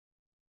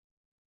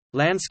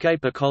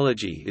Landscape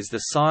ecology is the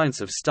science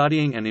of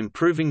studying and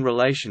improving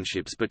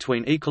relationships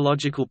between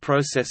ecological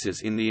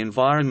processes in the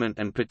environment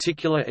and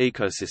particular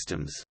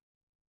ecosystems.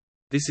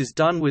 This is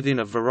done within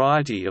a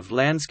variety of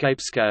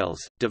landscape scales,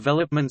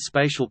 development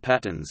spatial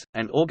patterns,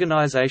 and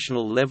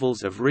organizational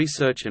levels of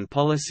research and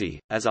policy.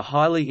 As a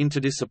highly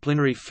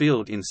interdisciplinary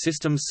field in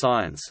systems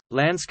science,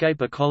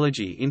 landscape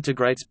ecology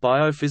integrates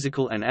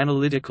biophysical and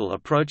analytical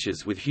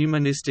approaches with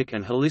humanistic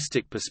and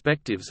holistic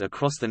perspectives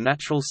across the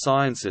natural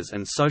sciences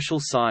and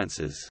social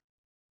sciences.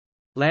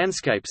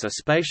 Landscapes are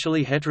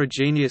spatially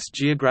heterogeneous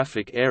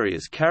geographic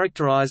areas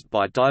characterized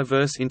by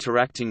diverse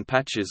interacting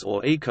patches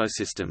or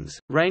ecosystems,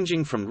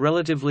 ranging from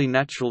relatively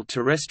natural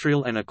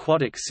terrestrial and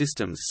aquatic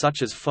systems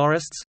such as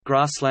forests,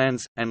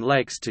 grasslands, and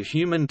lakes to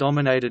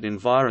human-dominated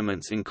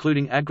environments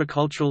including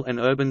agricultural and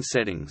urban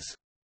settings.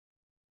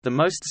 The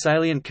most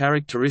salient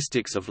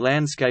characteristics of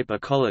landscape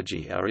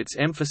ecology are its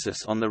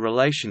emphasis on the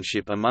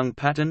relationship among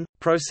pattern,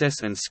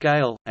 process and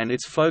scale, and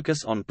its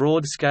focus on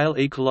broad-scale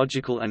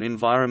ecological and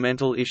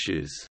environmental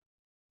issues.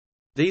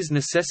 These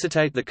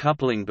necessitate the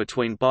coupling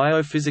between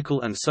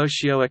biophysical and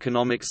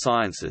socio-economic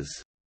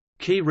sciences.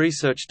 Key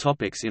research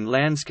topics in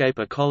landscape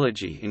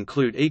ecology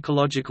include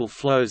ecological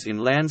flows in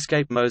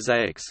landscape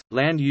mosaics,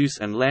 land use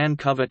and land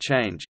cover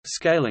change,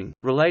 scaling,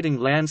 relating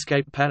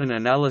landscape pattern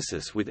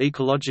analysis with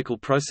ecological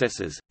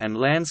processes, and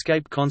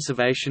landscape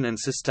conservation and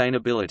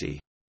sustainability.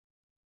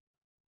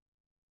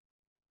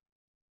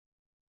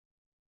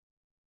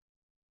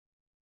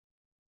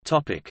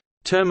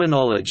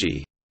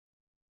 Terminology.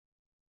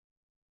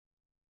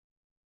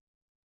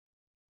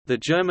 The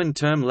German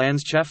term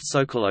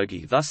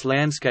Landschaftsökologie, thus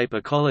landscape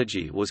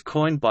ecology, was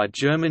coined by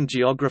German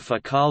geographer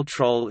Karl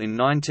Troll in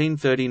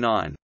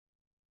 1939.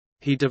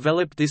 He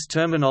developed this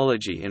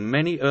terminology and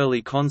many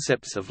early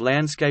concepts of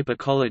landscape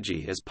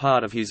ecology as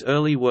part of his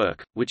early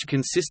work, which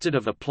consisted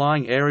of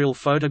applying aerial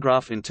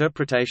photograph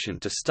interpretation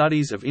to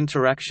studies of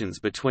interactions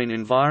between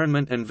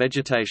environment and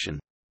vegetation.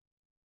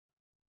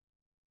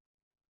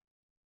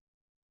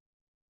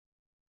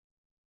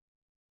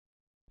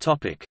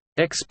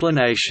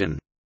 Explanation.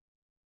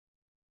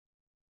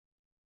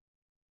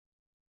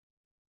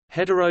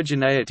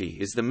 Heterogeneity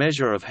is the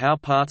measure of how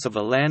parts of a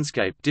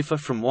landscape differ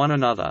from one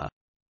another.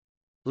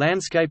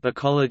 Landscape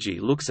ecology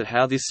looks at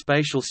how this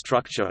spatial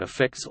structure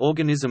affects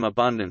organism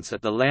abundance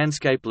at the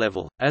landscape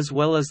level, as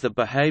well as the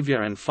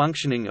behavior and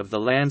functioning of the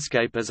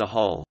landscape as a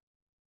whole.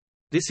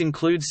 This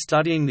includes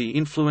studying the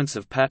influence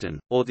of pattern,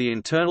 or the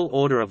internal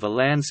order of a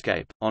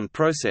landscape, on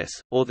process,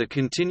 or the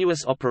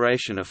continuous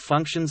operation of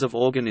functions of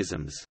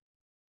organisms.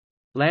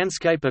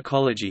 Landscape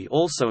ecology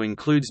also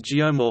includes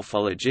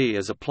geomorphology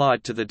as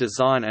applied to the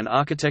design and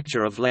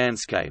architecture of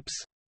landscapes.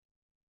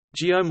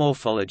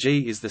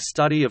 Geomorphology is the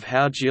study of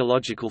how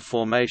geological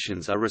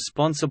formations are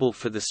responsible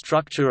for the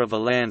structure of a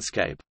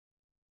landscape.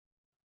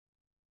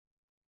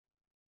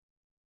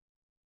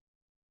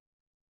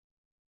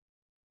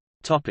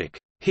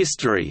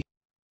 History.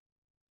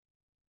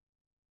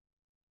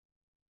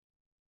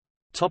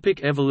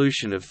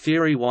 Evolution of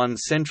theory. One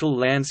central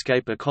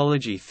landscape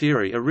ecology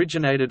theory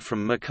originated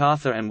from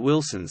MacArthur and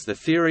Wilson's The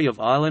Theory of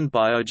Island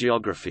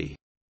Biogeography.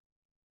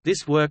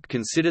 This work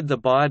considered the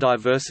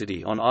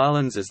biodiversity on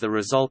islands as the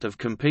result of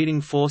competing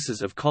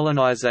forces of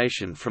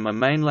colonization from a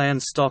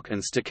mainland stock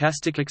and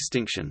stochastic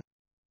extinction.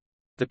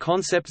 The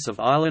concepts of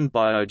island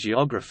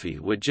biogeography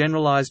were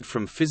generalized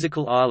from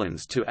physical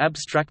islands to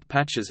abstract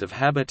patches of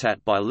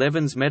habitat by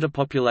Levin's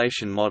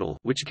metapopulation model,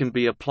 which can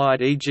be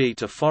applied e.g.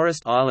 to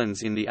forest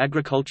islands in the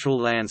agricultural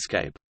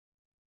landscape.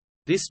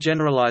 This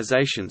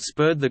generalization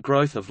spurred the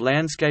growth of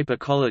landscape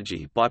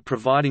ecology by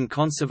providing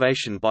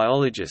conservation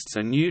biologists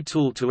a new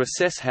tool to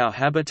assess how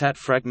habitat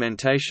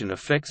fragmentation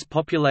affects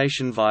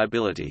population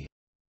viability.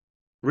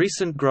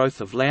 Recent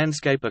growth of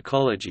landscape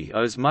ecology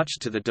owes much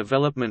to the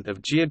development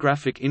of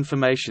geographic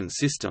information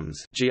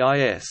systems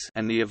 (GIS)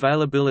 and the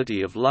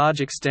availability of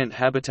large-extent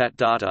habitat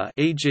data,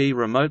 e.g.,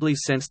 remotely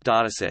sensed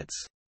datasets.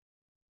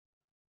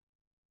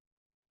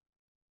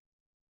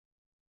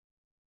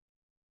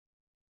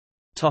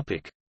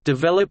 Topic: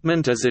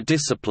 Development as a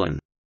discipline.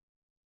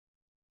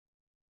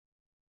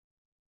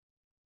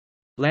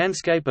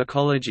 Landscape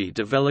ecology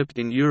developed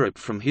in Europe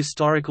from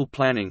historical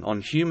planning on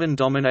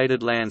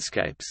human-dominated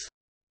landscapes.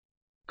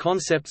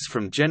 Concepts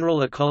from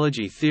general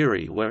ecology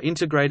theory were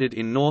integrated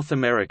in North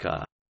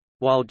America.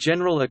 While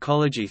general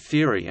ecology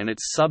theory and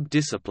its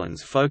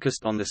sub-disciplines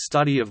focused on the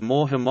study of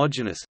more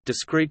homogeneous,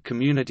 discrete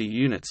community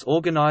units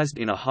organized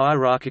in a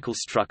hierarchical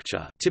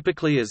structure,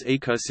 typically as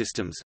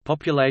ecosystems,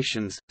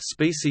 populations,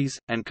 species,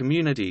 and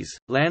communities,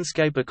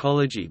 landscape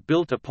ecology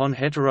built upon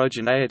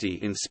heterogeneity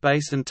in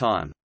space and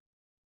time.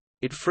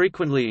 It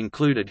frequently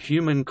included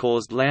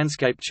human-caused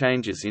landscape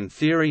changes in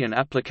theory and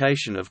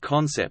application of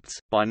concepts.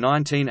 By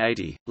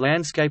 1980,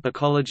 landscape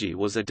ecology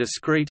was a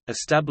discrete,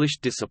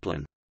 established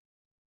discipline.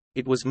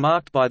 It was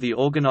marked by the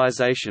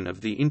organization of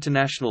the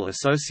International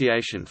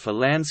Association for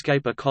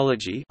Landscape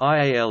Ecology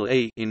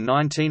 (IALE) in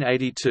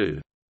 1982.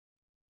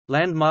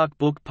 Landmark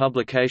book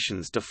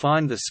publications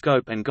defined the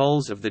scope and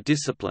goals of the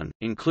discipline,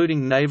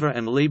 including Naver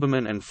and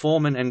Lieberman and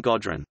Foreman and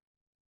Godron.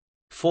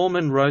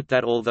 Foreman wrote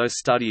that although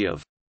study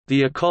of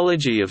the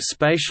ecology of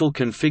spatial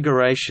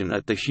configuration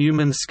at the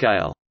human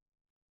scale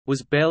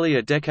was barely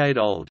a decade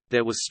old,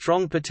 there was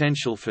strong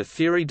potential for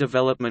theory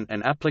development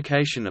and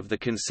application of the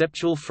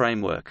conceptual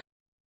framework.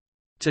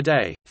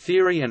 Today,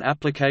 theory and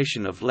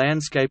application of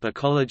landscape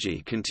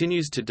ecology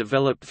continues to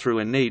develop through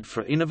a need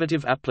for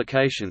innovative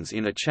applications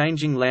in a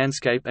changing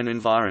landscape and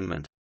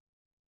environment.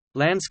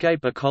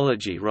 Landscape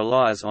ecology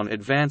relies on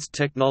advanced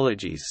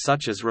technologies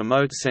such as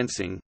remote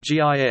sensing,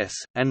 GIS,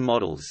 and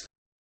models.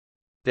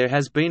 There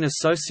has been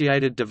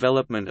associated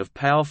development of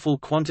powerful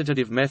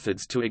quantitative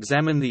methods to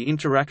examine the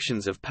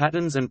interactions of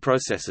patterns and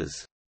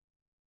processes.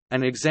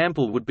 An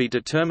example would be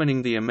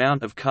determining the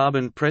amount of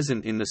carbon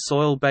present in the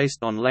soil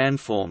based on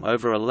landform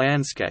over a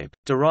landscape,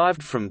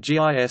 derived from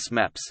GIS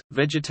maps,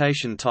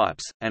 vegetation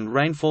types, and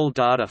rainfall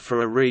data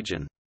for a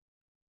region.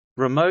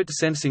 Remote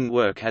sensing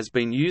work has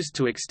been used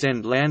to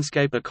extend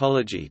landscape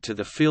ecology to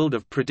the field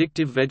of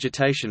predictive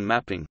vegetation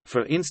mapping,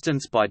 for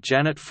instance by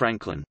Janet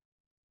Franklin.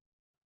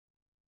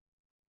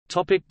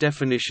 Topic: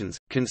 definitions,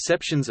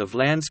 conceptions of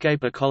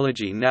landscape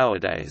ecology.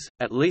 Nowadays,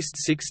 at least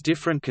 6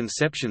 different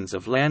conceptions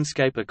of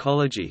landscape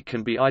ecology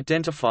can be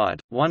identified,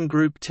 one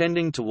group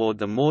tending toward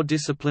the more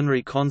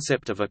disciplinary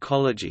concept of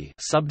ecology,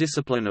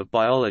 subdiscipline of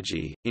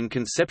biology, in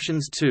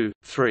conceptions 2,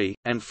 3,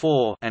 and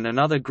 4, and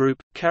another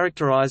group,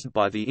 characterized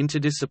by the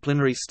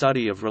interdisciplinary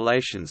study of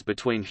relations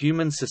between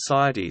human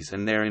societies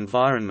and their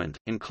environment,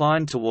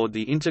 inclined toward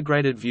the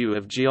integrated view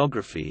of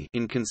geography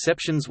in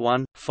conceptions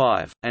 1,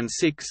 5, and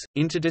 6,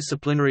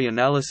 interdisciplinary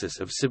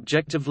analysis of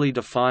subjectively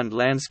defined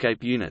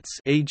landscape units,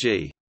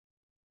 e.g.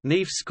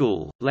 Neef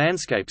School,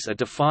 landscapes are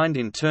defined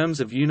in terms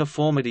of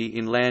uniformity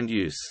in land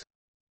use.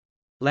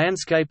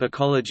 Landscape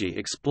ecology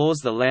explores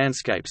the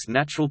landscape's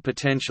natural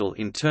potential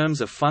in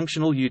terms of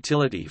functional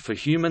utility for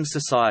human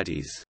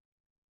societies.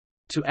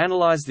 To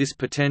analyze this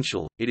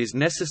potential, it is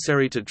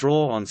necessary to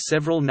draw on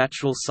several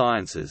natural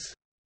sciences.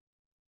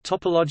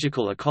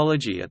 Topological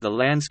ecology at the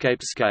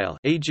landscape scale,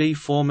 e.g.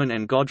 Foreman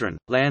and Godron,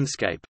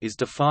 landscape is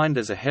defined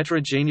as a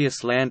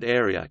heterogeneous land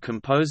area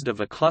composed of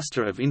a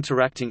cluster of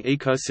interacting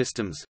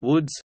ecosystems,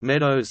 woods,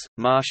 meadows,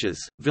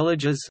 marshes,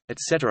 villages,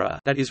 etc.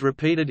 that is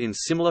repeated in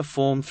similar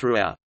form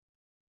throughout.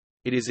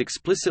 It is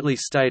explicitly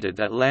stated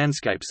that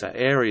landscapes are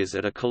areas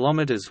at a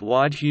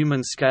kilometers-wide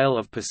human scale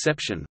of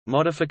perception,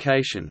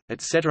 modification,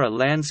 etc.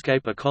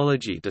 Landscape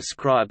ecology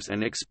describes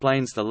and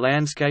explains the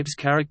landscape's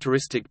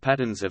characteristic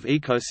patterns of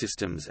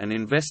ecosystems and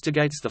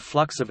investigates the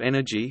flux of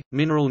energy,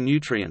 mineral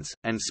nutrients,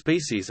 and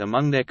species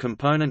among their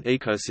component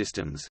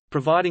ecosystems,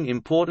 providing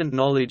important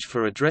knowledge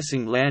for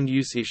addressing land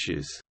use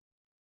issues.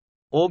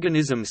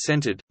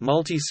 Organism-centered,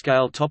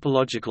 multi-scale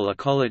topological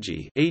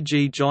ecology,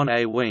 e.g. John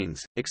A. Wiens,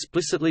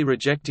 explicitly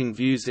rejecting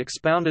views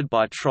expounded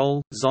by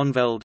Troll,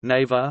 Zonveld,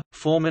 Naver,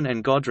 Foreman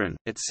and Godron,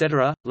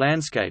 etc.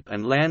 Landscape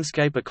and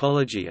landscape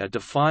ecology are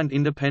defined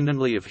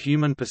independently of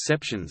human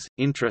perceptions,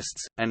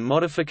 interests, and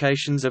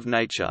modifications of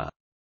nature.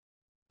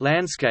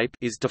 Landscape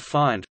is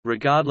defined,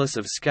 regardless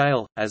of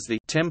scale, as the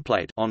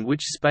template on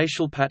which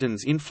spatial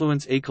patterns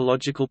influence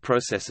ecological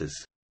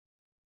processes.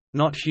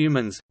 Not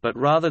humans, but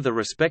rather the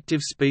respective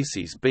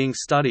species being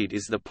studied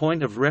is the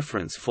point of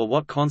reference for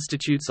what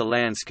constitutes a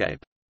landscape.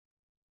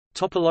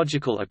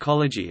 Topological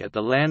ecology at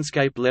the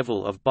landscape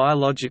level of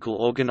biological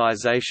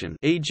organization,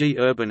 e.g.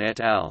 Urban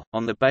et al.,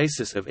 on the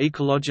basis of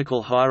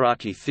ecological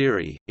hierarchy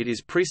theory, it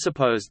is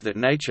presupposed that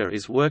nature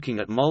is working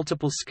at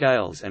multiple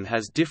scales and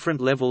has different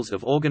levels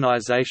of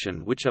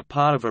organization which are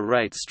part of a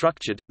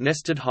rate-structured,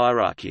 nested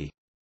hierarchy.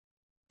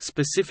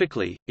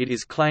 Specifically, it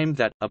is claimed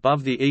that,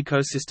 above the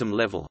ecosystem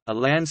level, a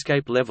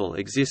landscape level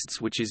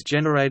exists which is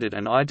generated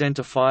and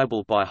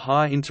identifiable by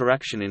high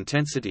interaction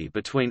intensity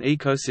between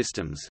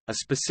ecosystems, a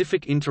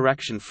specific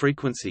interaction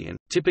frequency and,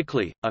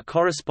 typically, a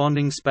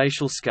corresponding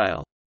spatial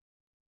scale.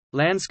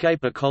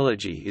 Landscape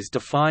ecology is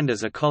defined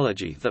as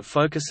ecology that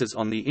focuses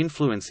on the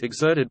influence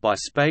exerted by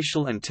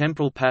spatial and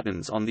temporal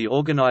patterns on the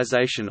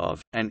organization of,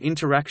 and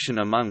interaction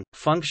among,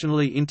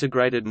 functionally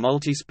integrated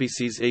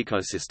multispecies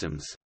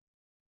ecosystems.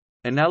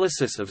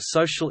 Analysis of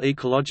social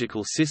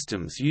ecological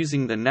systems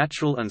using the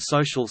natural and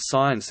social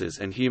sciences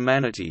and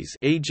humanities,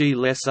 e.g.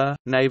 Lesser,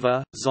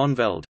 Naver,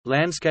 Zonveld.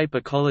 Landscape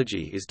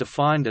ecology is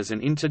defined as an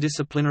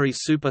interdisciplinary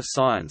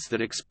super-science that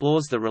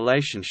explores the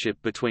relationship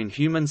between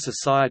human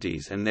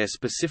societies and their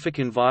specific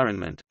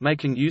environment,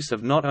 making use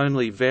of not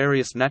only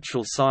various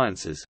natural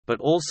sciences, but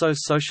also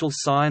social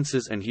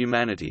sciences and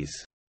humanities.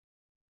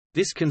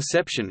 This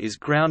conception is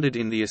grounded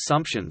in the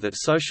assumption that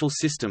social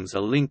systems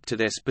are linked to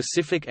their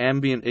specific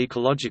ambient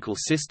ecological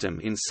system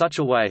in such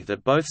a way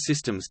that both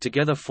systems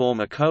together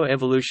form a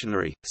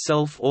co-evolutionary,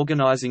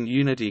 self-organizing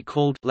unity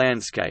called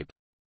landscape.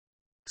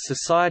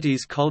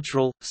 Society's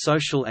cultural,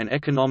 social and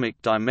economic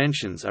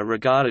dimensions are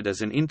regarded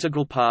as an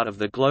integral part of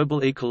the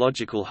global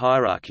ecological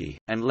hierarchy,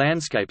 and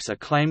landscapes are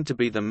claimed to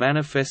be the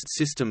manifest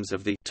systems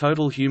of the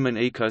total human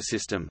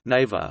ecosystem,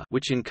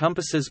 which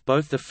encompasses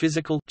both the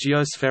physical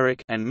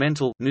geospheric and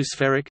mental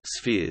noospheric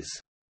spheres.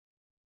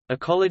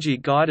 Ecology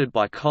guided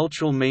by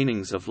cultural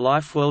meanings of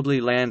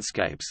life-worldly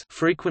landscapes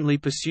frequently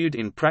pursued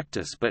in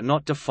practice but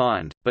not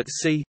defined, but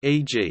see,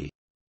 e.g.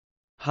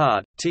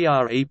 Hard,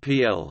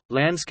 TREPL.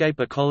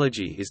 Landscape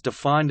ecology is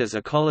defined as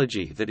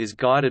ecology that is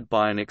guided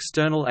by an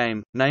external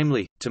aim,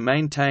 namely, to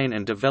maintain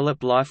and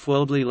develop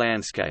life-worldly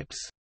landscapes.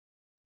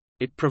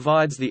 It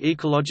provides the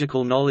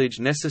ecological knowledge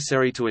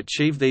necessary to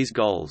achieve these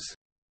goals.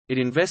 It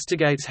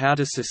investigates how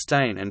to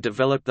sustain and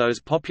develop those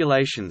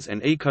populations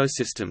and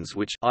ecosystems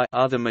which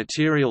are the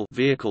material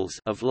vehicles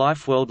of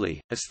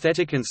life-worldly,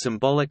 aesthetic and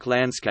symbolic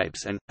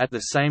landscapes and, at the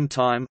same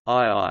time,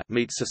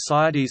 meet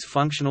society's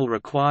functional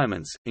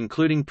requirements,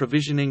 including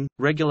provisioning,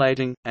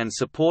 regulating, and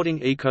supporting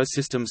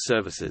ecosystem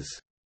services.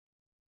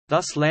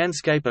 Thus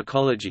landscape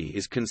ecology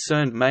is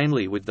concerned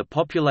mainly with the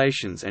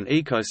populations and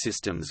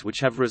ecosystems which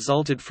have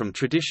resulted from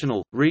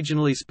traditional,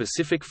 regionally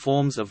specific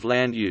forms of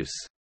land use.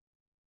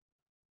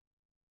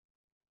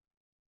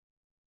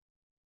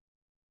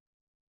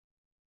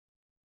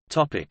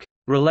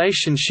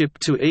 Relationship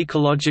to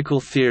ecological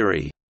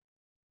theory.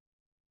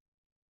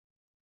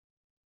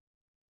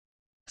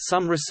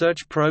 Some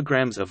research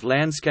programs of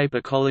landscape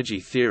ecology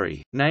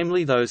theory,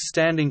 namely those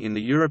standing in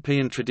the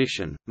European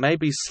tradition, may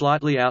be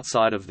slightly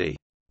outside of the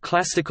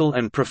classical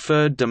and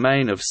preferred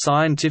domain of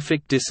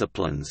scientific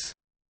disciplines,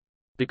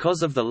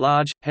 because of the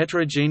large,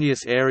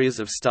 heterogeneous areas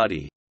of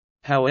study.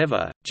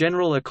 However,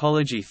 general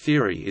ecology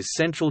theory is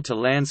central to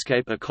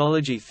landscape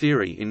ecology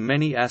theory in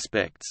many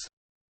aspects.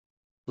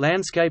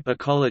 Landscape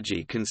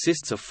ecology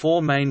consists of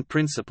four main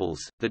principles: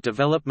 the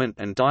development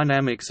and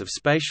dynamics of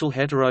spatial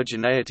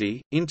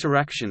heterogeneity,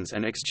 interactions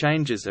and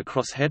exchanges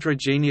across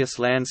heterogeneous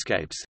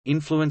landscapes,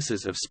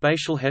 influences of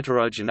spatial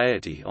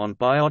heterogeneity on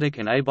biotic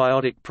and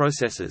abiotic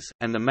processes,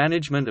 and the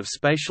management of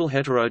spatial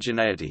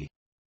heterogeneity.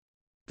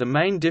 The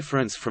main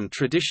difference from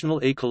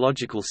traditional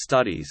ecological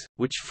studies,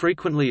 which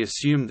frequently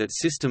assume that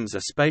systems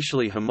are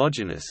spatially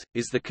homogeneous,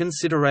 is the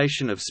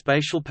consideration of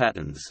spatial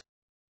patterns.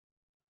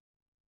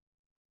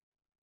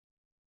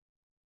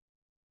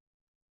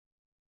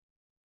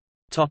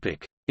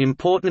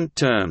 Important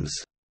terms.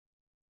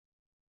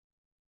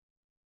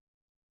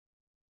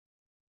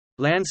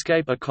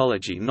 Landscape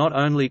ecology not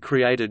only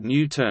created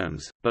new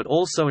terms, but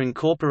also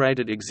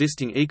incorporated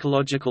existing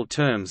ecological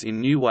terms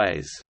in new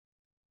ways.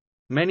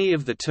 Many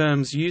of the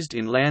terms used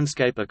in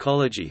landscape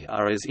ecology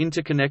are as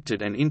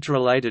interconnected and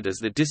interrelated as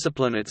the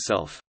discipline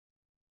itself.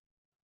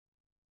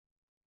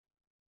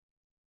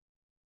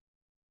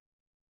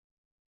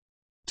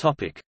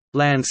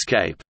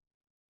 Landscape.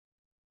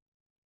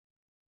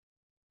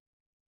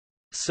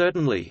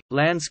 Certainly,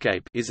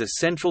 landscape is a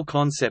central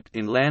concept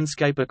in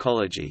landscape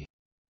ecology.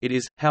 It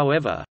is,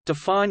 however,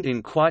 defined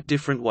in quite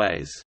different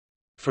ways.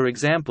 For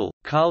example,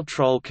 Karl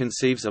Troll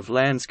conceives of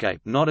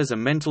landscape not as a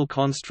mental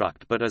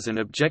construct but as an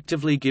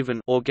objectively given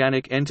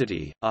organic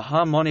entity, a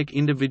harmonic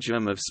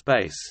individuum of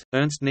space.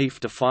 Ernst Neff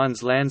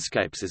defines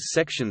landscapes as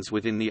sections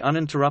within the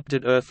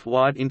uninterrupted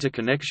Earth-wide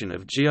interconnection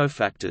of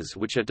geofactors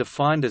which are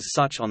defined as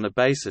such on the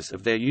basis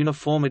of their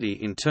uniformity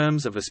in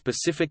terms of a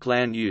specific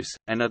land use,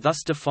 and are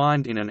thus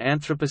defined in an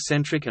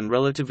anthropocentric and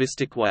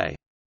relativistic way.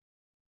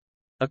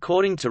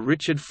 According to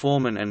Richard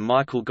Foreman and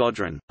Michael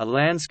Godron, a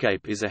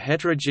landscape is a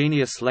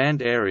heterogeneous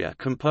land area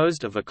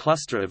composed of a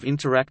cluster of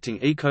interacting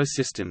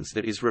ecosystems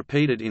that is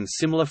repeated in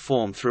similar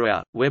form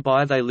throughout,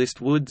 whereby they list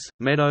woods,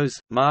 meadows,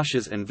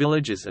 marshes and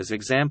villages as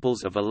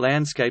examples of a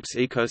landscape's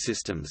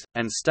ecosystems,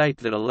 and state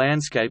that a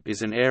landscape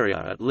is an area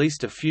at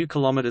least a few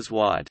kilometers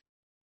wide.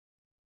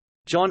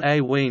 John A.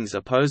 Wiens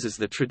opposes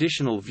the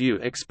traditional view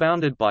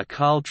expounded by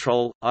Karl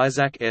Troll,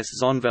 Isaac S.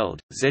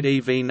 Zonveld,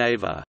 Z.E.V.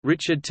 Naver,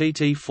 Richard T.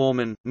 T.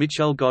 Foreman,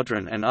 Michel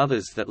Godron and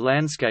others that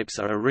landscapes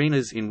are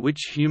arenas in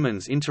which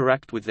humans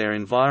interact with their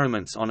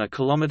environments on a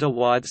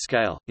kilometer-wide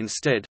scale.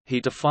 Instead,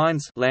 he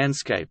defines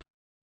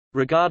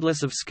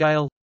landscape—regardless of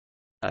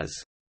scale—as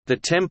the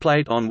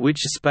template on which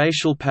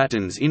spatial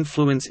patterns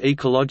influence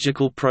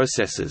ecological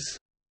processes.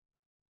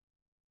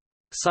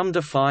 Some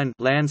define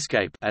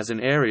landscape as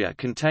an area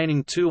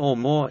containing two or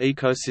more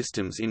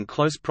ecosystems in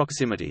close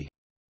proximity.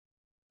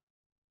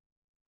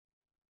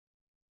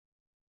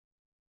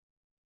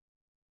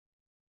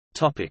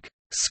 Topic: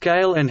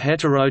 Scale and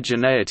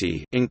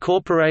heterogeneity,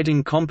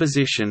 incorporating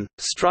composition,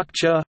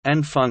 structure,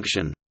 and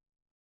function.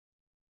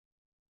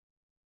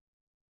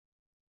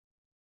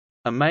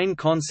 A main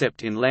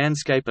concept in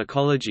landscape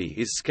ecology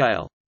is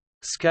scale.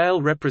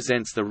 Scale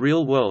represents the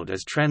real world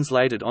as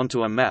translated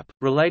onto a map,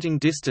 relating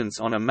distance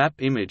on a map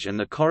image and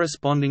the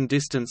corresponding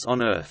distance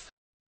on Earth.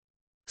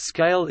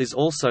 Scale is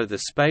also the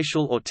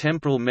spatial or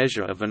temporal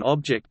measure of an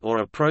object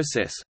or a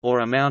process,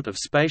 or amount of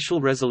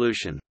spatial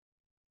resolution.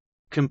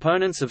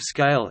 Components of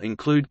scale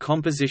include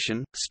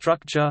composition,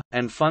 structure,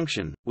 and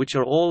function, which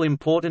are all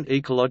important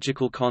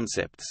ecological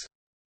concepts.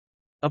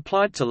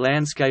 Applied to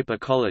landscape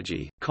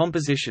ecology,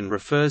 composition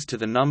refers to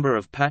the number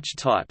of patch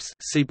types,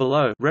 see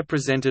below,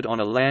 represented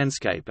on a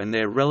landscape and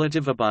their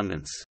relative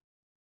abundance.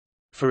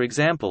 For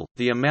example,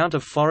 the amount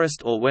of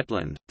forest or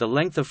wetland, the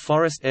length of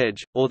forest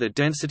edge, or the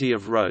density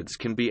of roads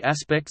can be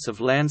aspects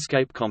of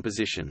landscape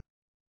composition.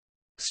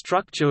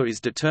 Structure is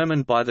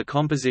determined by the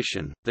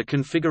composition, the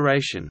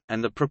configuration,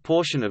 and the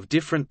proportion of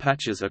different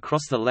patches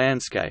across the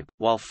landscape,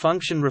 while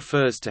function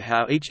refers to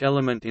how each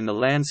element in the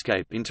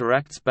landscape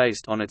interacts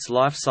based on its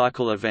life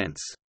cycle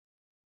events.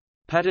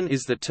 Pattern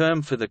is the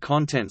term for the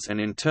contents and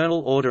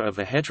internal order of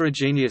a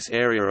heterogeneous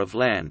area of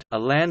land. A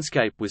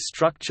landscape with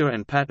structure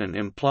and pattern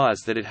implies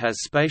that it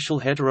has spatial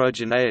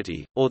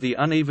heterogeneity, or the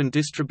uneven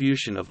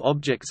distribution of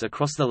objects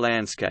across the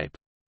landscape.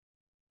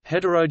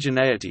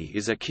 Heterogeneity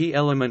is a key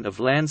element of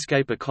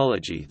landscape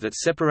ecology that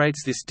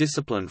separates this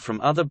discipline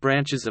from other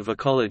branches of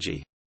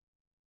ecology.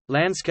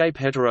 Landscape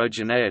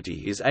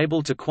heterogeneity is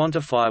able to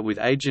quantify with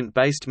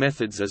agent-based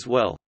methods as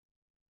well.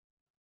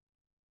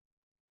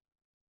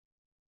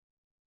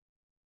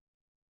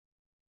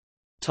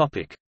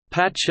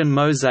 Patch and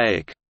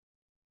mosaic.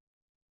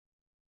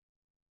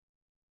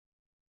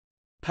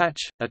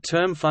 Patch, a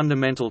term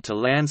fundamental to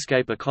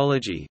landscape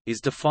ecology, is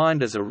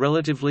defined as a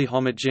relatively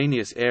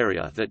homogeneous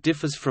area that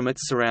differs from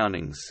its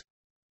surroundings.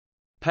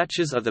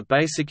 Patches are the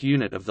basic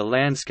unit of the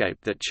landscape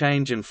that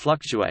change and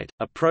fluctuate,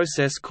 a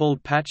process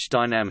called patch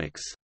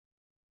dynamics.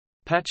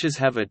 Patches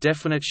have a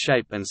definite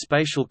shape and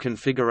spatial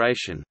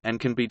configuration, and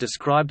can be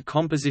described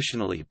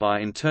compositionally by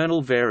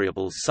internal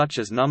variables such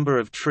as number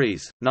of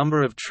trees,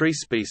 number of tree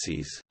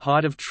species,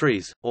 height of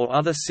trees, or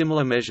other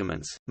similar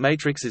measurements.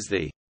 Matrix is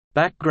the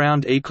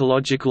background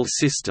ecological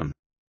system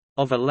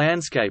of a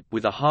landscape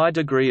with a high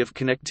degree of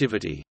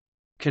connectivity.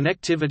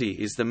 Connectivity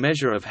is the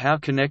measure of how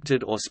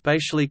connected or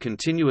spatially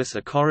continuous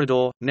a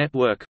corridor,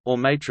 network, or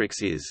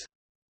matrix is.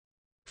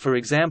 For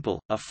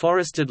example, a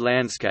forested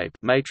landscape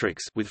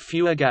matrix with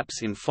fewer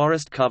gaps in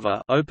forest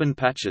cover, open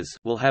patches,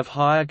 will have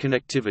higher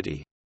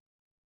connectivity.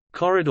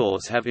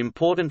 Corridors have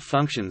important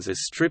functions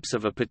as strips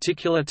of a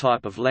particular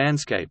type of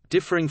landscape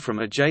differing from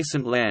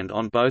adjacent land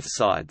on both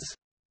sides.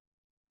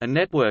 A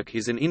network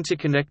is an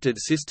interconnected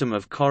system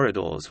of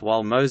corridors,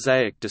 while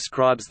mosaic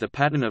describes the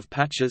pattern of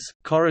patches,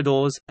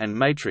 corridors, and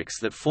matrix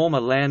that form a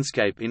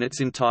landscape in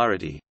its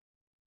entirety.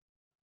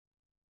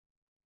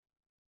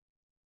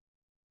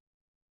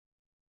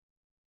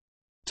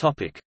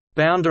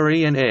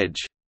 Boundary and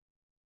edge.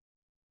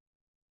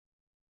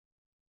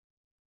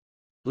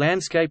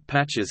 Landscape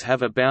patches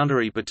have a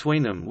boundary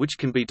between them which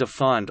can be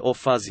defined or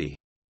fuzzy.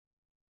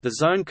 The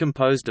zone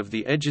composed of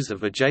the edges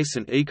of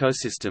adjacent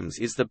ecosystems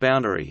is the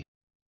boundary.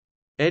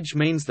 Edge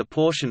means the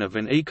portion of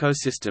an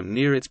ecosystem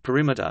near its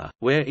perimeter,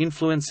 where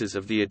influences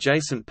of the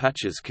adjacent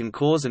patches can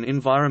cause an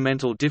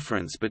environmental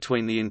difference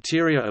between the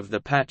interior of the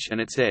patch and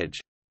its edge.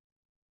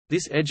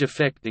 This edge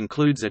effect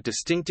includes a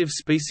distinctive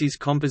species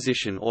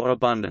composition or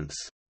abundance.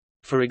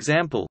 For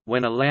example,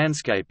 when a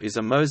landscape is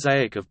a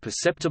mosaic of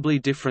perceptibly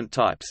different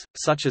types,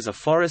 such as a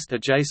forest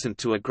adjacent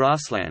to a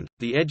grassland,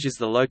 the edge is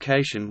the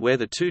location where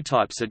the two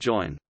types are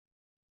joined.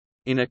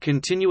 In a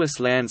continuous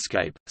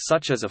landscape,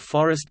 such as a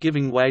forest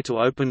giving way to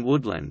open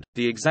woodland,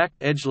 the exact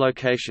edge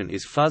location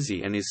is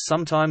fuzzy and is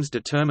sometimes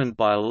determined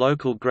by a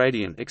local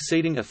gradient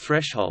exceeding a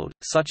threshold,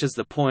 such as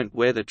the point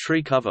where the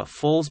tree cover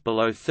falls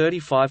below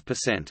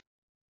 35%.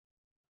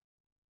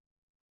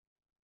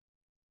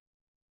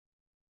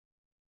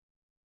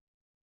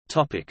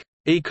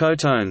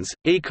 Ecotones,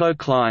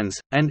 ecoclines,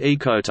 and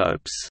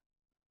ecotopes.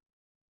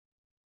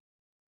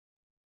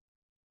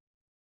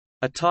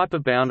 A type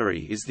of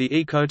boundary is the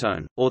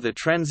ecotone, or the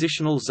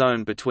transitional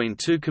zone between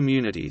two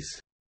communities.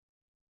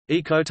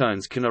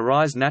 Ecotones can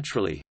arise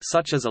naturally,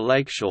 such as a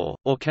lakeshore,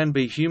 or can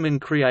be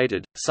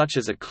human-created, such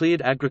as a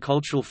cleared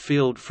agricultural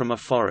field from a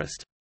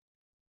forest.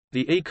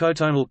 The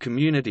ecotonal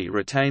community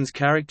retains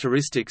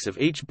characteristics of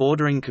each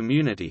bordering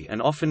community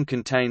and often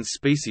contains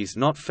species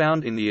not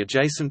found in the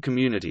adjacent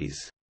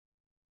communities.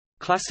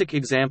 Classic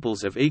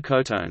examples of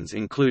ecotones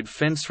include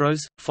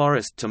fencerows,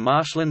 forest to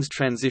marshlands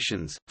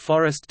transitions,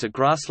 forest to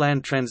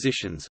grassland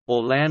transitions,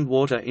 or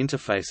land-water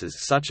interfaces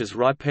such as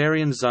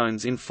riparian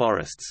zones in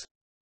forests.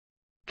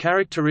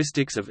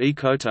 Characteristics of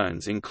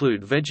ecotones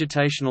include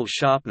vegetational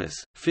sharpness,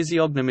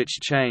 physiognomic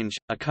change,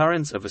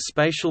 occurrence of a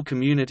spatial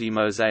community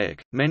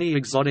mosaic, many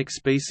exotic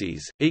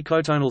species,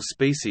 ecotonal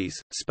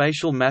species,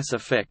 spatial mass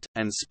effect,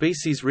 and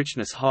species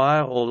richness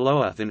higher or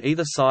lower than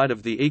either side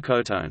of the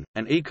ecotone.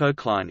 An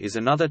ecocline is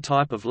another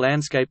type of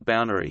landscape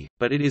boundary,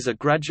 but it is a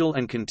gradual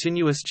and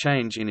continuous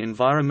change in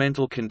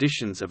environmental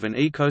conditions of an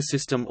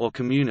ecosystem or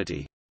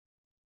community.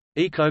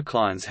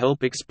 Ecoclines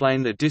help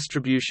explain the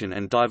distribution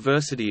and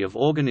diversity of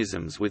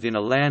organisms within a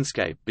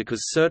landscape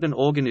because certain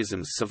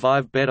organisms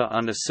survive better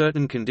under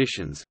certain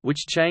conditions,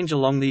 which change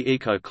along the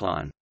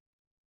ecocline.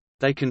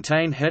 They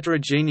contain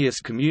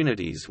heterogeneous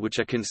communities which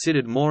are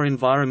considered more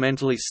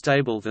environmentally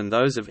stable than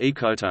those of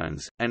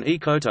ecotones. An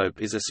ecotope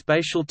is a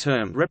spatial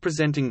term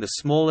representing the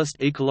smallest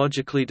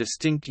ecologically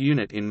distinct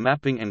unit in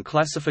mapping and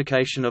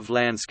classification of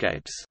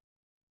landscapes.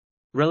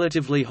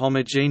 Relatively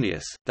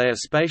homogeneous, they are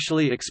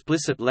spatially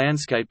explicit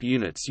landscape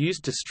units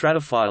used to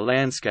stratify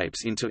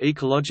landscapes into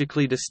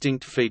ecologically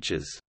distinct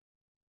features.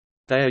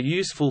 They are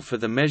useful for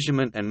the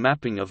measurement and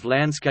mapping of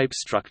landscape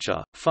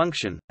structure,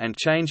 function, and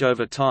change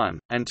over time,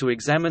 and to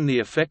examine the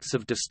effects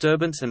of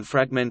disturbance and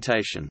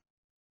fragmentation.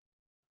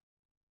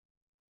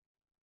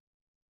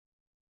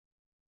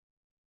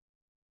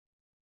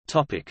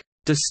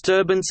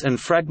 Disturbance and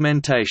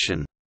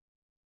fragmentation.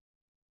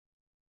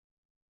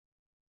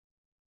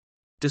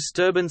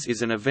 Disturbance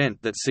is an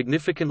event that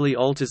significantly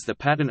alters the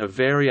pattern of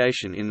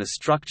variation in the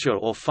structure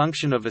or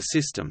function of a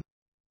system.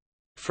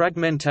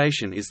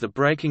 Fragmentation is the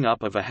breaking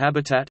up of a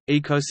habitat,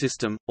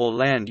 ecosystem, or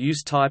land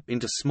use type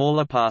into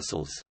smaller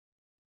parcels.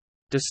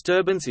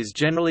 Disturbance is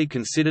generally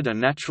considered a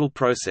natural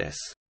process.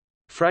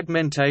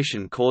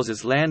 Fragmentation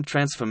causes land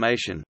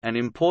transformation, an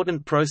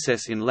important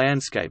process in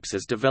landscapes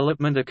as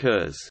development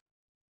occurs.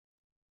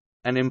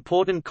 An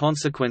important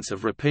consequence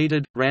of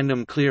repeated,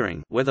 random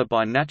clearing, whether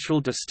by natural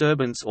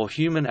disturbance or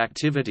human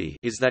activity,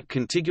 is that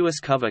contiguous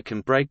cover can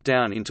break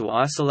down into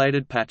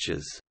isolated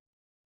patches.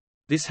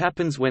 This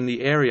happens when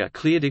the area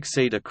cleared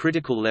exceed a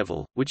critical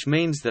level, which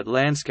means that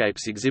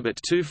landscapes exhibit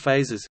two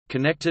phases,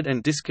 connected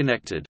and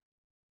disconnected.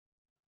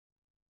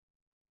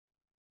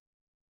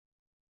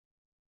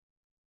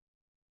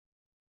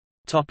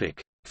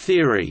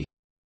 Theory.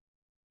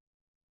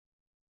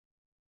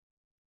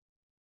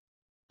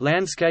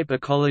 Landscape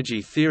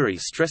ecology theory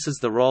stresses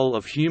the role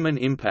of human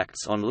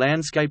impacts on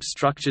landscape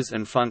structures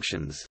and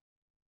functions.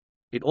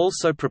 It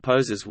also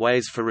proposes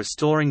ways for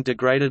restoring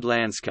degraded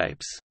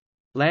landscapes.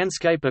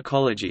 Landscape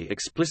ecology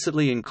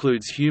explicitly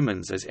includes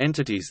humans as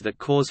entities that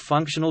cause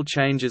functional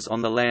changes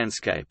on the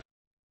landscape.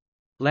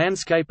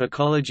 Landscape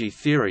ecology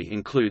theory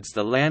includes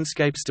the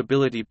landscape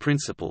stability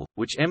principle,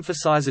 which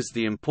emphasizes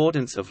the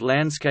importance of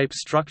landscape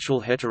structural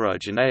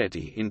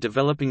heterogeneity in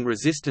developing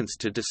resistance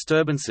to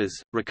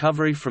disturbances,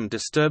 recovery from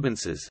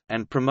disturbances,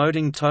 and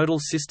promoting total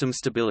system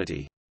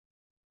stability.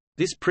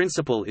 This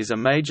principle is a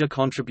major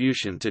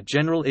contribution to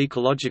general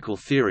ecological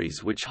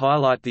theories which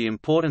highlight the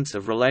importance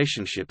of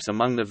relationships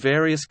among the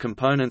various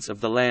components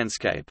of the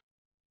landscape.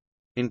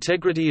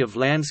 Integrity of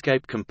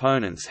landscape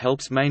components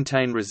helps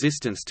maintain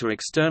resistance to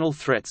external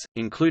threats,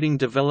 including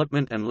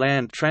development and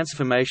land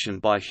transformation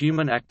by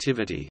human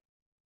activity.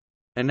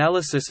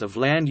 Analysis of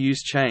land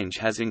use change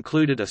has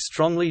included a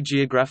strongly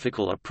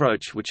geographical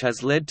approach which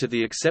has led to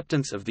the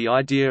acceptance of the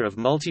idea of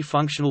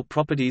multifunctional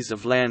properties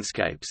of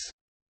landscapes.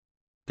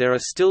 There are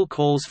still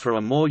calls for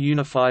a more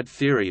unified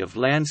theory of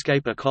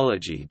landscape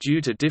ecology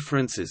due to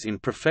differences in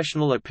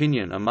professional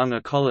opinion among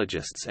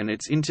ecologists and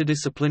its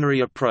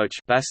interdisciplinary approach.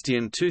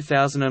 Bastian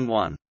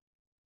 2001.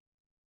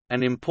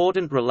 An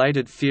important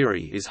related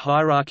theory is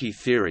hierarchy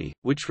theory,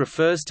 which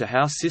refers to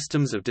how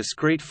systems of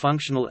discrete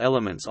functional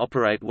elements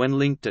operate when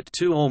linked at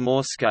two or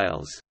more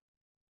scales.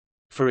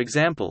 For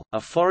example, a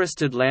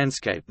forested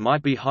landscape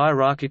might be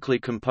hierarchically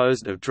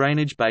composed of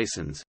drainage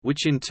basins,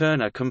 which in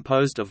turn are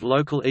composed of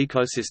local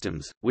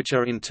ecosystems, which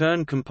are in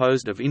turn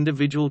composed of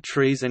individual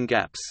trees and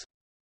gaps.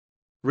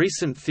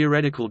 Recent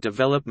theoretical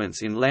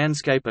developments in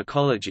landscape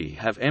ecology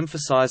have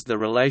emphasized the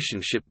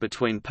relationship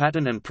between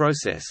pattern and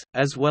process,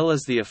 as well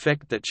as the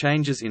effect that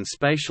changes in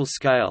spatial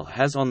scale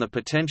has on the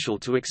potential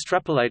to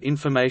extrapolate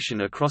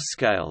information across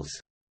scales.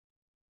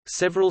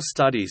 Several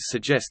studies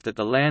suggest that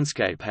the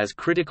landscape has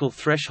critical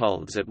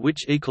thresholds at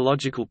which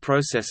ecological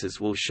processes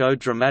will show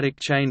dramatic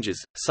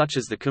changes, such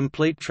as the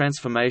complete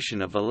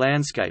transformation of a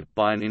landscape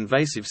by an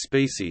invasive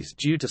species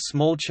due to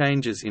small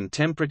changes in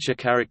temperature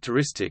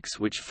characteristics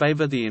which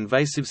favor the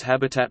invasive's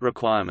habitat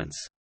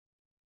requirements.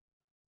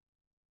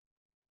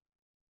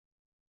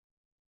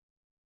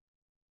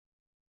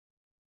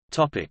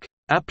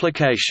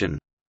 Application.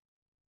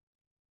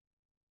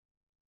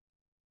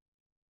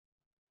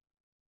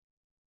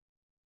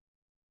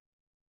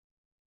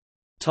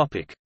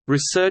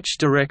 Research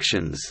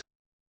directions.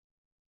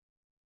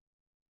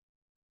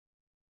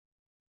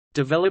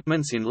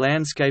 Developments in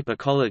landscape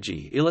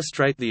ecology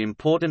illustrate the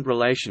important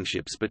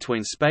relationships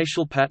between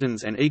spatial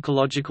patterns and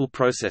ecological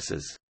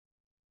processes.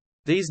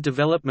 These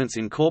developments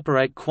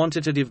incorporate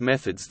quantitative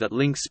methods that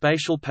link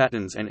spatial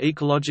patterns and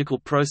ecological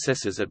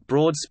processes at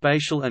broad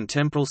spatial and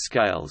temporal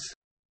scales.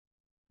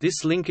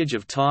 This linkage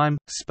of time,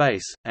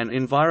 space, and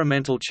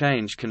environmental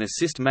change can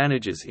assist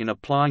managers in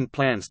applying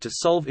plans to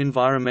solve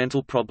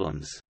environmental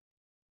problems.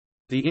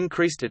 The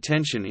increased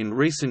attention in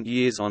recent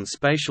years on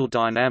spatial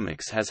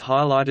dynamics has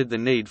highlighted the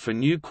need for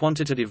new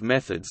quantitative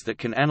methods that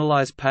can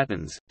analyze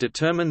patterns,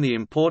 determine the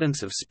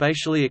importance of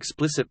spatially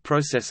explicit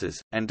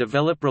processes, and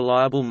develop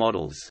reliable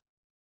models.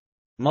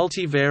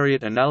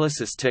 Multivariate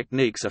analysis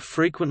techniques are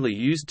frequently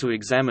used to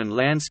examine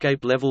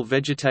landscape-level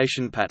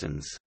vegetation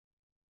patterns.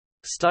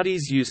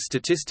 Studies use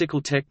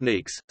statistical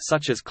techniques,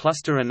 such as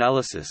cluster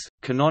analysis,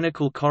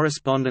 canonical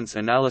correspondence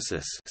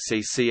analysis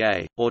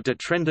 (CCA), or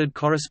detrended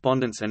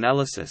correspondence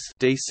analysis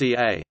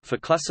 (DCA), for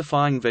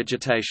classifying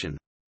vegetation.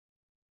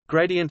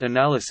 Gradient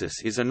analysis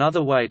is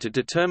another way to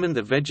determine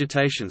the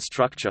vegetation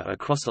structure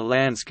across a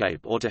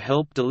landscape or to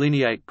help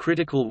delineate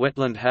critical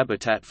wetland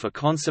habitat for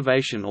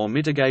conservation or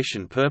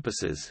mitigation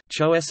purposes.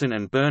 Choeson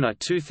and Berner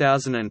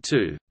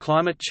 2002.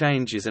 Climate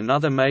change is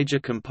another major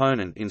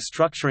component in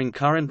structuring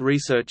current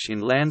research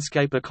in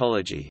landscape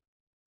ecology.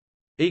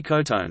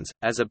 Ecotones,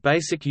 as a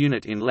basic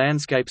unit in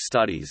landscape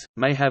studies,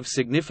 may have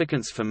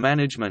significance for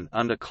management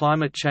under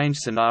climate change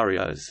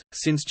scenarios,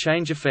 since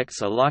change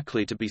effects are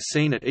likely to be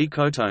seen at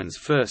ecotones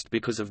first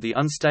because of the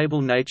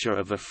unstable nature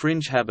of a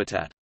fringe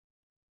habitat.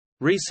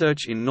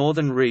 Research in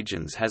northern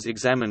regions has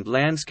examined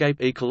landscape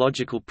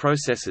ecological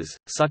processes,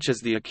 such as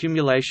the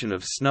accumulation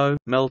of snow,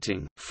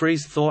 melting,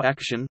 freeze-thaw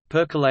action,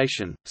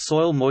 percolation,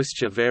 soil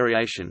moisture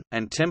variation,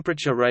 and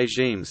temperature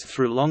regimes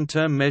through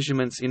long-term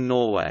measurements in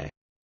Norway.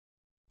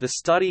 The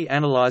study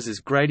analyzes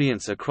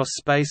gradients across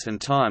space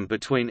and time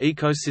between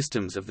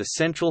ecosystems of the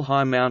central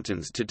high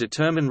mountains to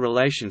determine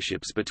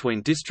relationships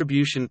between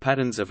distribution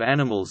patterns of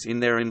animals in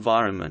their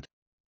environment.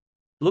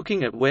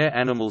 Looking at where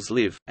animals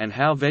live, and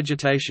how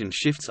vegetation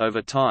shifts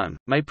over time,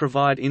 may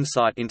provide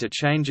insight into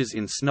changes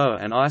in snow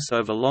and ice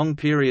over long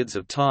periods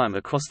of time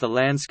across the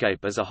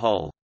landscape as a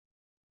whole.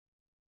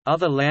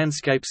 Other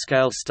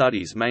landscape-scale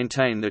studies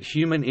maintain that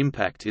human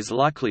impact is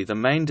likely the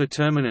main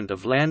determinant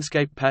of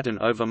landscape pattern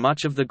over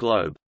much of the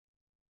globe.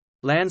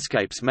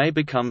 Landscapes may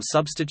become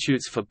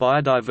substitutes for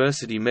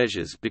biodiversity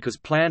measures because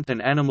plant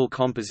and animal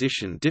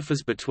composition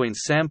differs between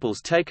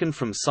samples taken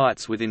from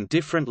sites within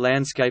different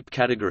landscape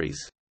categories.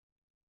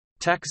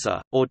 Taxa,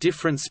 or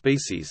different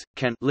species,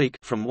 can leak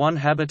from one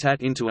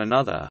habitat into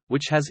another,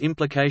 which has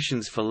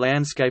implications for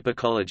landscape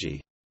ecology.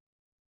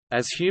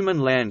 As human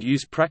land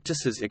use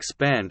practices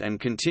expand and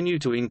continue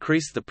to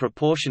increase the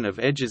proportion of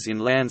edges in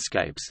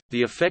landscapes,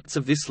 the effects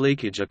of this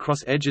leakage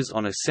across edges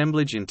on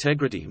assemblage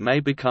integrity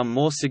may become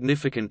more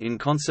significant in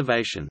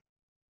conservation.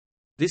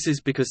 This is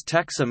because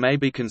taxa may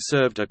be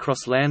conserved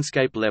across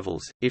landscape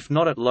levels, if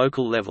not at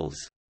local levels.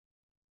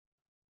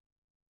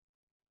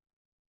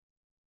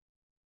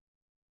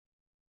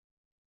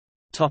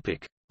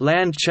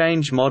 Land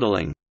change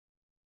modeling.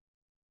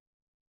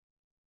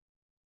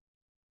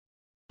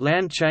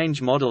 Land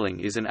change modeling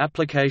is an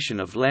application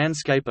of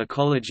landscape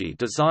ecology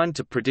designed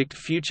to predict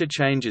future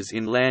changes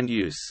in land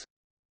use.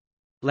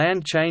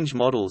 Land change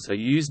models are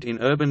used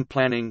in urban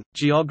planning,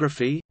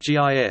 geography,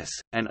 GIS,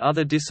 and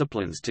other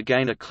disciplines to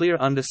gain a clear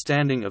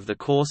understanding of the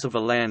course of a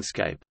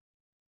landscape.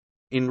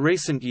 In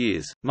recent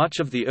years, much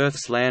of the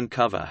Earth's land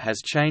cover has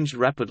changed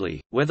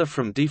rapidly, whether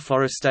from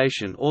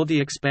deforestation or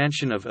the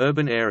expansion of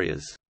urban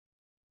areas.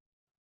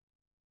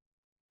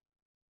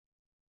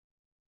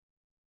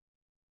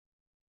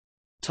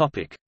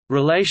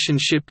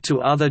 Relationship to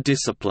other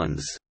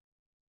disciplines.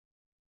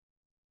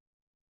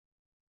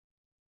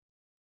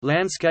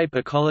 Landscape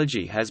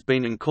ecology has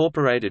been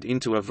incorporated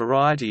into a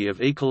variety of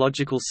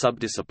ecological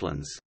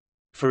subdisciplines.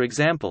 For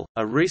example,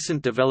 a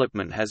recent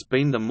development has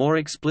been the more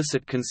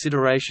explicit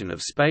consideration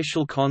of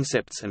spatial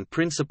concepts and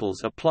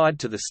principles applied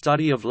to the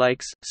study of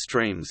lakes,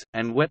 streams,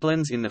 and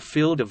wetlands in the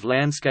field of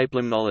landscape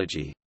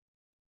limnology.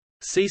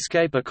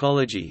 Seascape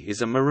ecology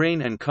is a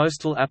marine and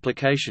coastal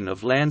application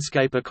of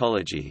landscape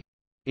ecology.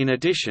 In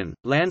addition,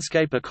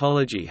 landscape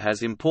ecology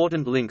has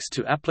important links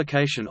to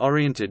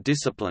application-oriented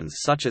disciplines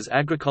such as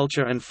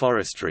agriculture and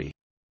forestry.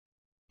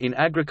 In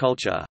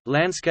agriculture,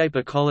 landscape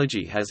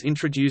ecology has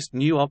introduced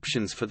new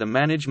options for the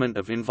management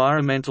of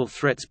environmental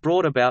threats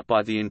brought about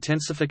by the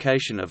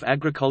intensification of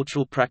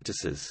agricultural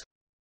practices.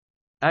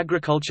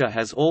 Agriculture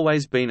has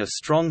always been a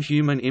strong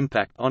human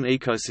impact on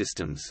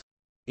ecosystems.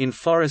 In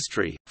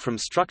forestry, from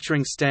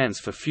structuring stands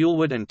for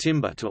fuelwood and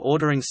timber to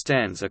ordering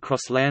stands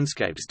across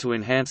landscapes to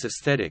enhance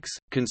aesthetics,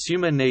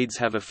 consumer needs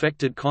have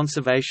affected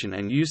conservation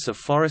and use of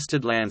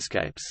forested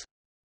landscapes.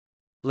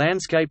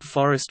 Landscape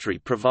forestry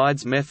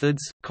provides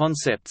methods,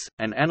 concepts,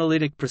 and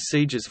analytic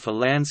procedures for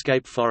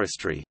landscape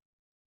forestry.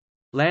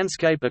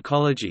 Landscape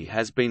ecology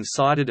has been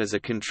cited as a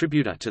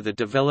contributor to the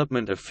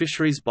development of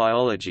fisheries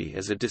biology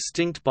as a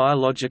distinct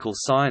biological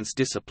science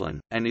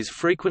discipline, and is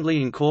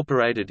frequently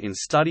incorporated in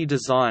study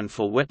design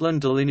for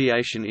wetland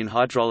delineation in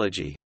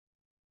hydrology.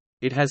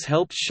 It has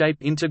helped shape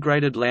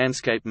integrated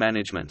landscape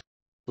management.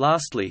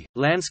 Lastly,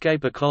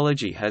 landscape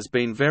ecology has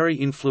been very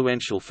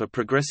influential for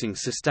progressing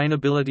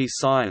sustainability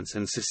science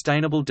and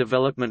sustainable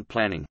development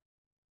planning.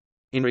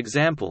 In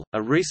example,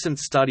 a recent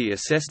study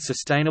assessed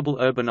sustainable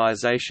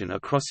urbanization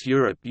across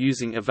Europe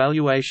using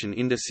evaluation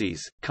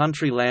indices,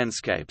 country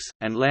landscapes,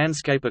 and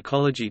landscape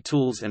ecology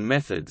tools and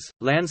methods.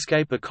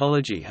 Landscape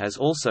ecology has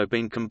also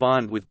been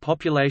combined with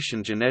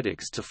population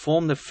genetics to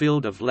form the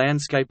field of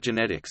landscape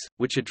genetics,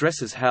 which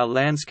addresses how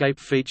landscape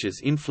features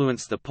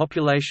influence the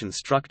population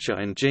structure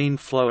and gene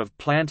flow of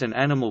plant and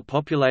animal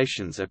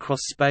populations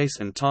across space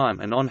and time,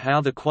 and on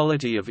how the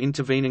quality of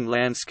intervening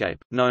landscape,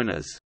 known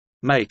as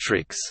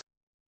matrix,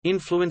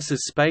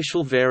 influences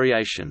spatial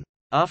variation.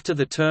 After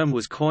the term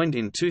was coined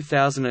in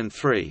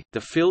 2003,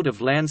 the field of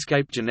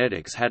landscape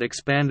genetics had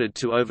expanded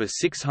to over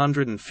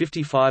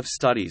 655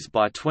 studies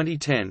by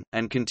 2010,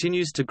 and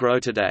continues to grow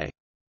today.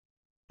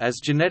 As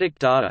genetic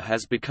data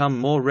has become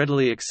more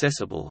readily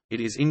accessible,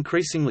 it is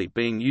increasingly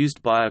being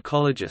used by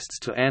ecologists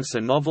to answer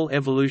novel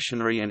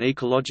evolutionary and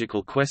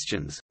ecological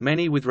questions,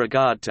 many with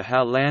regard to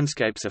how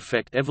landscapes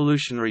affect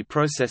evolutionary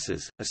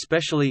processes,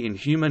 especially in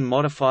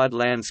human-modified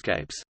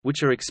landscapes,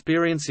 which are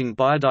experiencing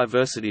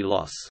biodiversity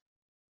loss.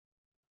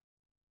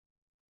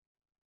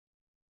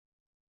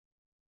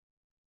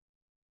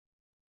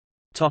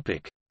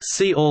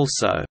 See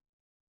also: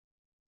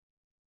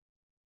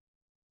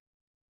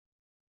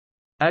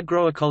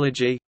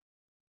 agroecology,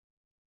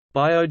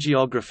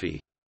 biogeography.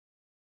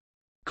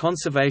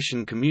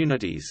 Conservation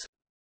communities.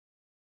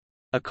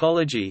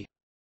 Ecology.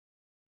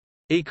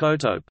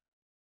 Ecotope.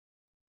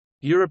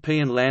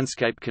 European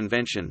Landscape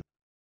Convention.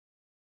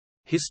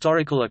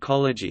 Historical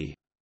ecology.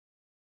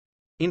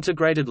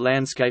 Integrated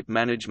landscape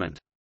management.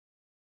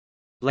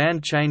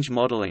 Land change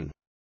modeling.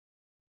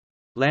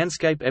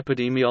 Landscape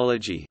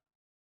epidemiology.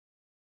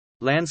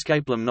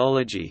 Landscape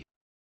limnology.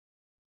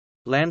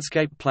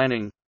 Landscape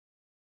planning.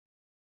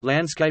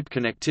 Landscape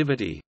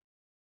connectivity.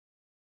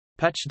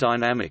 Patch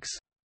dynamics.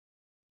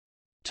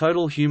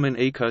 Total human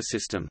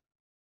ecosystem.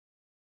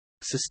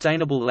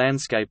 Sustainable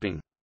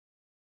landscaping.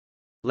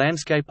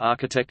 Landscape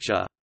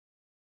architecture.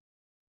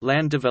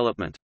 Land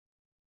development.